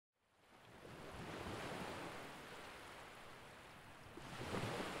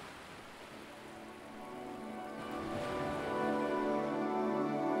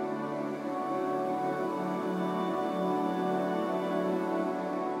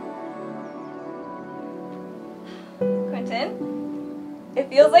Quinntin. It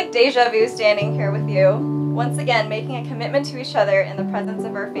feels like deja vu standing here with you, once again making a commitment to each other in the presence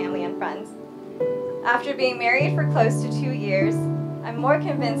of our family and friends. After being married for close to 2 years, I'm more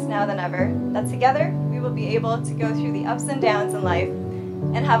convinced now than ever that together we will be able to go through the ups and downs in life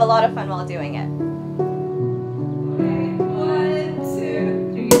and have a lot of fun while doing it. Okay, 1,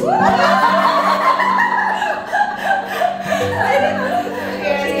 2, 3.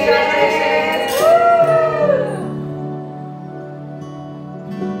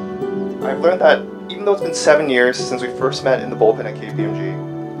 I've learned that even though it's been 7 years since we first met in the bullpen at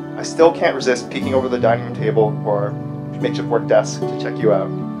KPMG, I still can't resist peeking over the dining room table or makeshift work desk to check you out.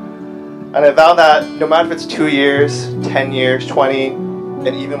 And I vow that no matter if it's 2 years, 10 years, 20,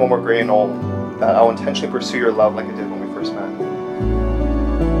 and even when we're gray and old, that I'll intentionally pursue your love like I did when we first met.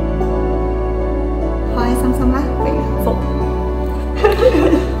 Thôi xong lá, bị hạnh phúc.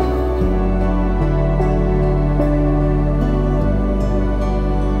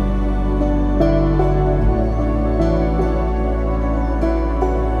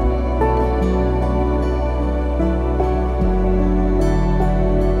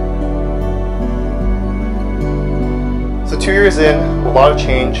 So 2 years in, a lot of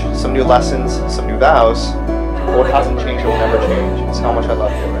change, some new lessons, some new vows. But what hasn't changed will never change. It's how much I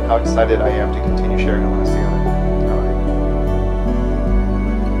love you and how excited I am to continue sharing our lives together.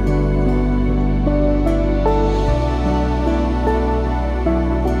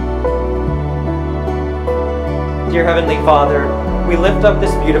 Dear Heavenly Father, we lift up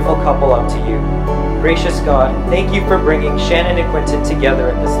this beautiful couple up to you. Gracious God, thank you for bringing Shannon and Quinntin together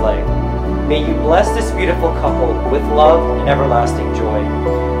in this life. May you bless this beautiful couple with love and everlasting joy.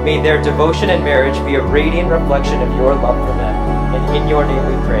 May their devotion and marriage be a radiant reflection of your love for them. And in your name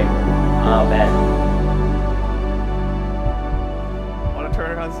we pray. Amen. I want to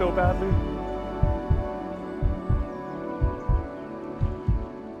turn it on so badly.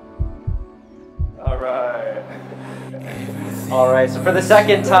 All right, so for the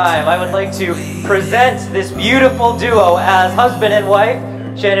second time, I would like to present this beautiful duo as husband and wife,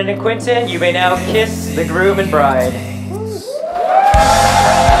 Shannon and Quinntin. You may now kiss the groom and bride.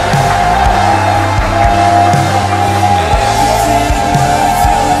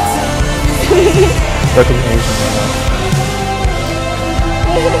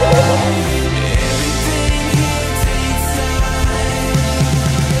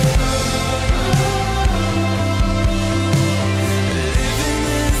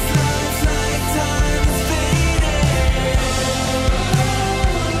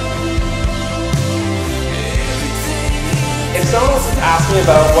 If someone was to ask me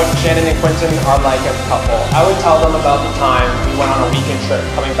about what Shannon and Quinntin are like as a couple, I would tell them about the time we went on a weekend trip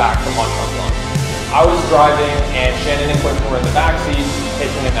coming back from Hong Kong. I was driving and Shannon and Quinntin were in the backseat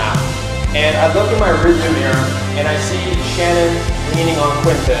taking a nap. And I look in my rearview mirror and I see Shannon leaning on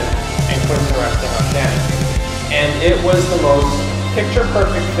Quinntin and Quinntin resting on Shannon. And it was the most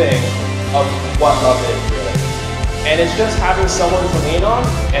picture-perfect thing of what love is, really. And it's just having someone to lean on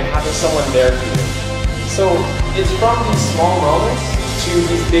and having someone there for you. So it's from these small moments to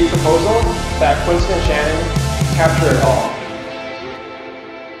these big proposals that Quinntin and Shannon capture it all.